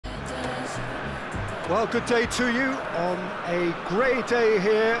Well, good day to you on a grey day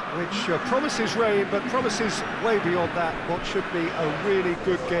here, which promises rain, but promises way beyond that what should be a really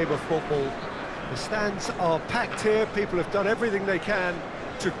good game of football. The stands are packed here, people have done everything they can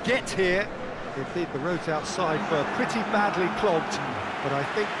to get here. Indeed, the roads outside were pretty badly clogged, but I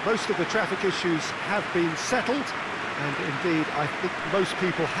think most of the traffic issues have been settled, and indeed, I think most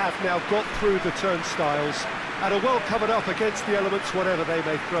people have now got through the turnstiles and are well covered up against the elements, whatever they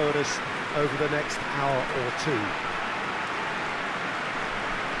may throw at us over the next hour or two.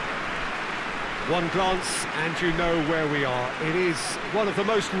 One glance and you know where we are. It is one of the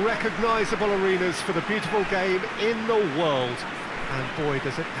most recognisable arenas for the beautiful game in the world, and boy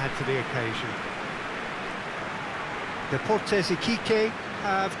does it add to the occasion. Deportes Iquique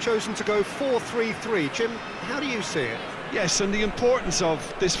have chosen to go 4-3-3. Jim, how do you see it? Yes, and the importance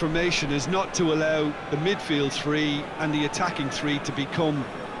of this formation is not to allow the midfield three and the attacking three to become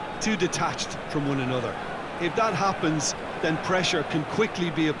too detached from one another. If that happens, then pressure can quickly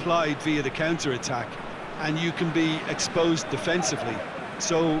be applied via the counter-attack, and you can be exposed defensively.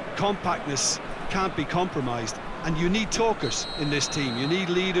 So compactness can't be compromised, and you need talkers in this team. You need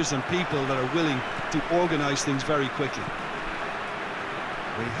leaders and people that are willing to organise things very quickly.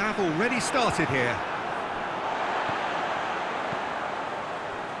 We have already started here.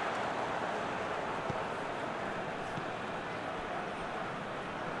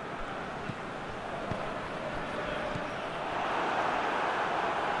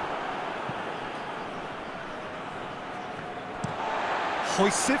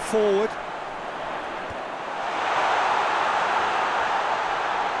 Hoists it forward.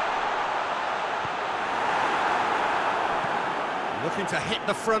 Looking to hit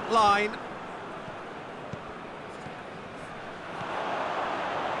the front line.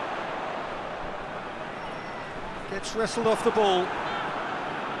 Gets wrestled off the ball.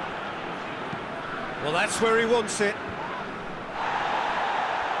 Well, that's where he wants it.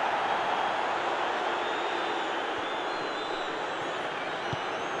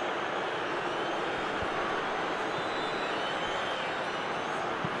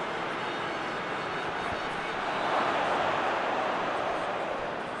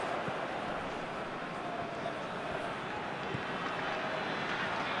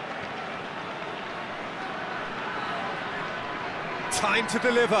 Time to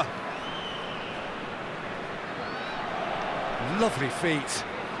deliver. Lovely feet.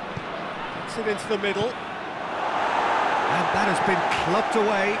 Gets it into the middle. And that has been clubbed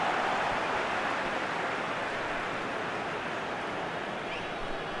away.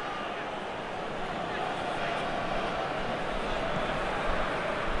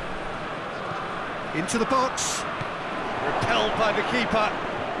 Into the box. Repelled by the keeper.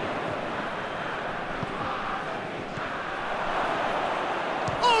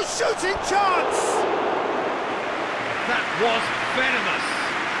 Shooting chance! That was venomous.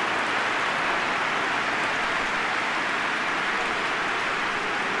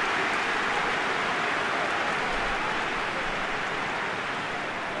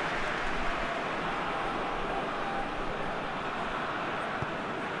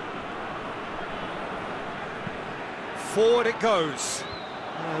 Forward it goes.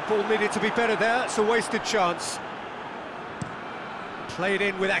 The ball needed to be better there, it's a wasted chance. Played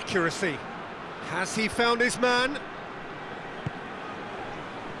in with accuracy. Has he found his man?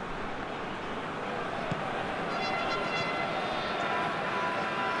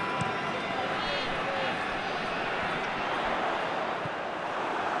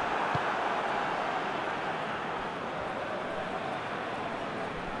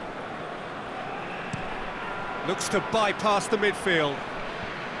 Looks to bypass the midfield.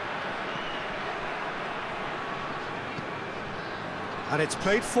 And it's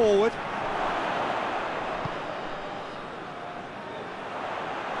played forward.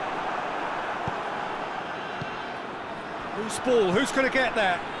 Who's ball? Who's going to get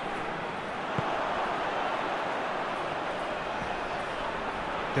there?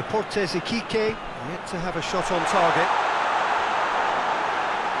 Deportes Iquique yet to have a shot on target.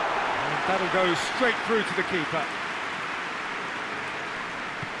 And that'll go straight through to the keeper.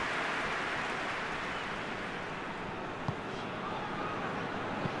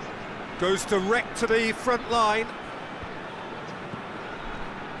 Goes direct to the front line.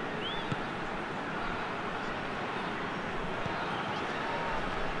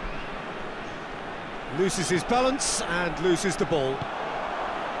 Loses his balance and loses the ball.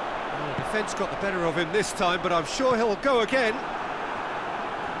 Well, the defence got the better of him this time, but I'm sure he'll go again.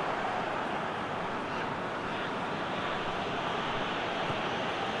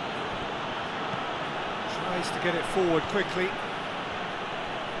 Tries to get it forward quickly.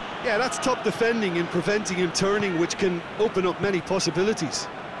 Yeah, that's top defending and preventing him turning, which can open up many possibilities.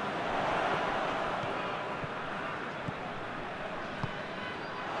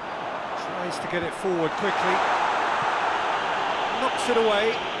 Tries to get it forward quickly. Knocks it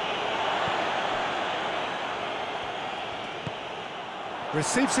away.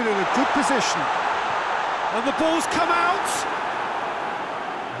 Receives it in a good position. And the ball's come out!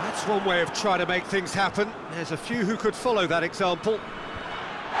 That's one way of trying to make things happen. There's a few who could follow that example.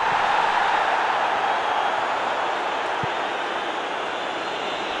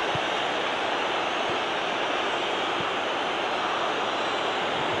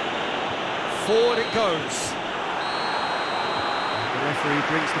 Forward it goes. The referee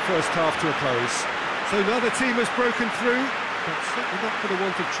brings the first half to a close. So neither team has broken through, but certainly not for the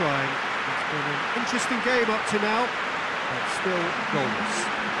want of trying. It's been an interesting game up to now, but still goalless.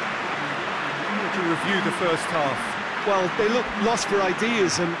 How would you review the first half? Well, they look lost for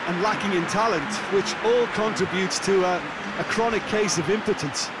ideas and lacking in talent, which all contributes to a chronic case of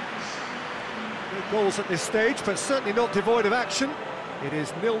impotence. No goals at this stage, but certainly not devoid of action. It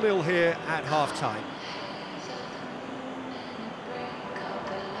is 0-0 here at half-time.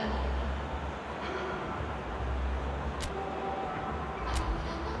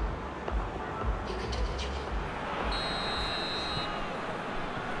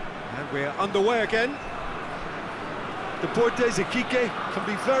 And we're underway again. Deportes Iquique can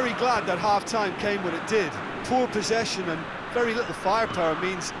be very glad that half-time came when it did. Poor possession and very little firepower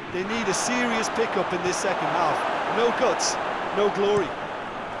means they need a serious pickup in this second half. No guts, no glory.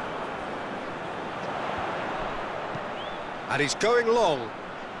 And he's going long.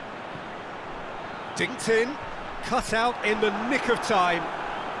 Dinked in, cut out in the nick of time.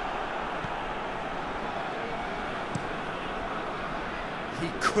 He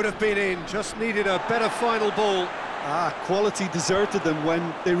could have been in, just needed a better final ball. Quality deserted them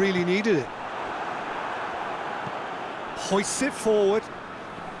when they really needed it. Hoists it forward.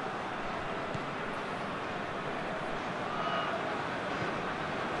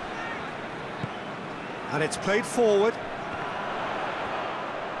 And it's played forward.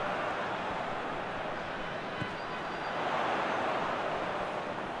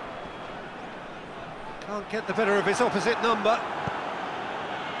 Can't get the better of his opposite number.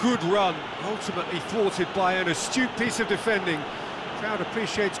 Good run, ultimately thwarted by an astute piece of defending. Crowd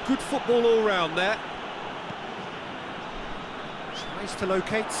appreciates good football all round there. Tries to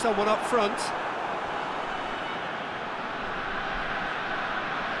locate someone up front.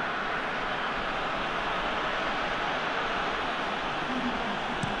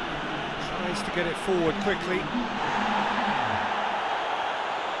 Tries to get it forward quickly.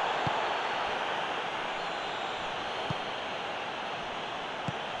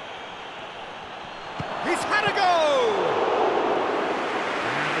 He's had a go!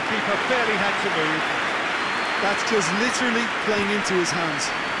 And the keeper barely had to move. That's just literally playing into his hands.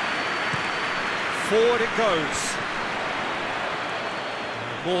 Forward it goes.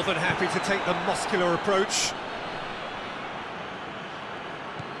 More than happy to take the muscular approach.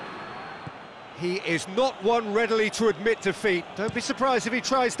 He is not one readily to admit defeat. Don't be surprised if he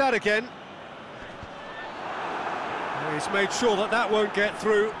tries that again. He's made sure that that won't get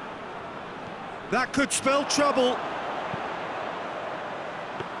through. That could spell trouble.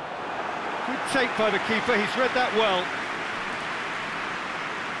 Good take by the keeper, he's read that well.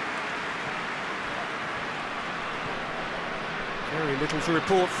 Very little to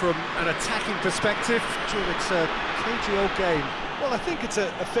report from an attacking perspective. Jim, it's a cagey old game. Well, I think it's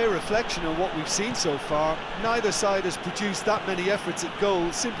a fair reflection on what we've seen so far. Neither side has produced that many efforts at goal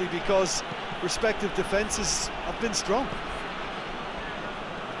simply because respective defences have been strong.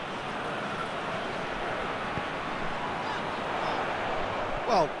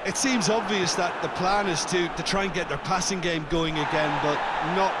 Well, it seems obvious that the plan is to try and get their passing game going again, but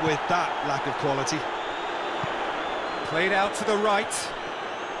not with that lack of quality. Played out to the right.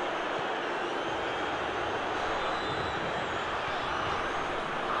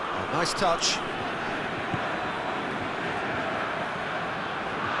 Oh, nice touch.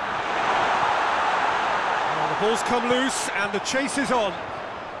 Oh, the ball's come loose and the chase is on.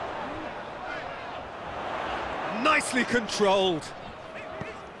 Nicely controlled.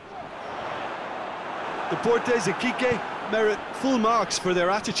 Deportes Iquique merit full marks for their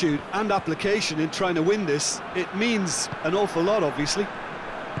attitude and application in trying to win this. It means an awful lot, obviously.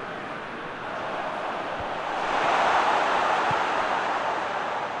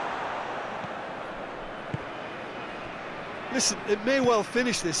 Listen, it may well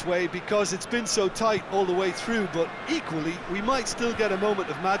finish this way because it's been so tight all the way through, but equally, we might still get a moment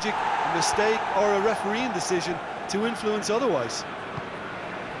of magic, a mistake, or a refereeing decision to influence otherwise.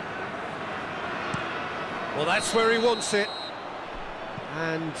 Well, that's where he wants it.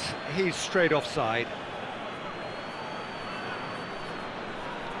 And he's straight offside.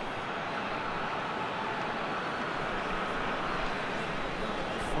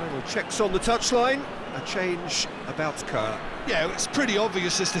 Final checks on the touchline. A change about to occur. Yeah, it's pretty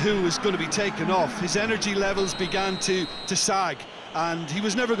obvious as to who was going to be taken off. His energy levels began to sag, and he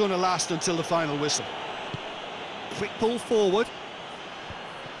was never going to last until the final whistle. Quick ball forward.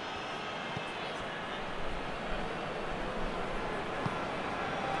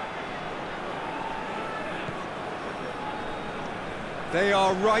 They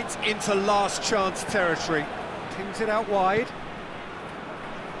are right into last chance territory. Pings it out wide.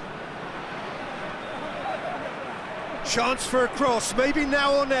 Chance for a cross, maybe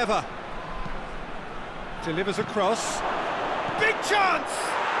now or never. Delivers a cross. Big chance!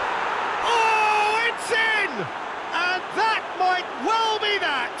 Oh, it's in! And that might well be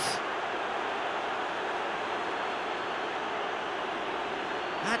that!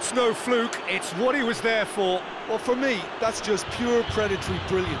 That's no fluke, it's what he was there for. Well, for me, that's just pure predatory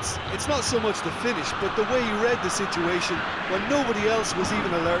brilliance. It's not so much the finish, but the way he read the situation when nobody else was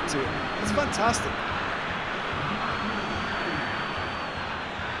even alert to it. It's fantastic.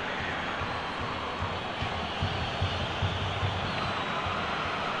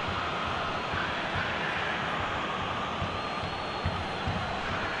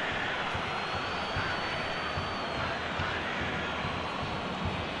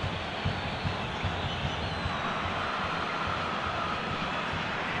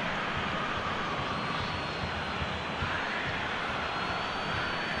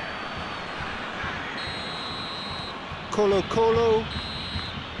 Colo,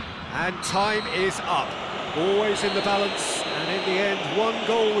 and time is up. Always in the balance, and in the end, one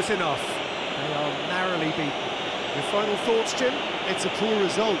goal was enough. They are narrowly beaten. Your final thoughts, Jim? It's a poor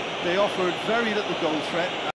result. They offered very little goal threat.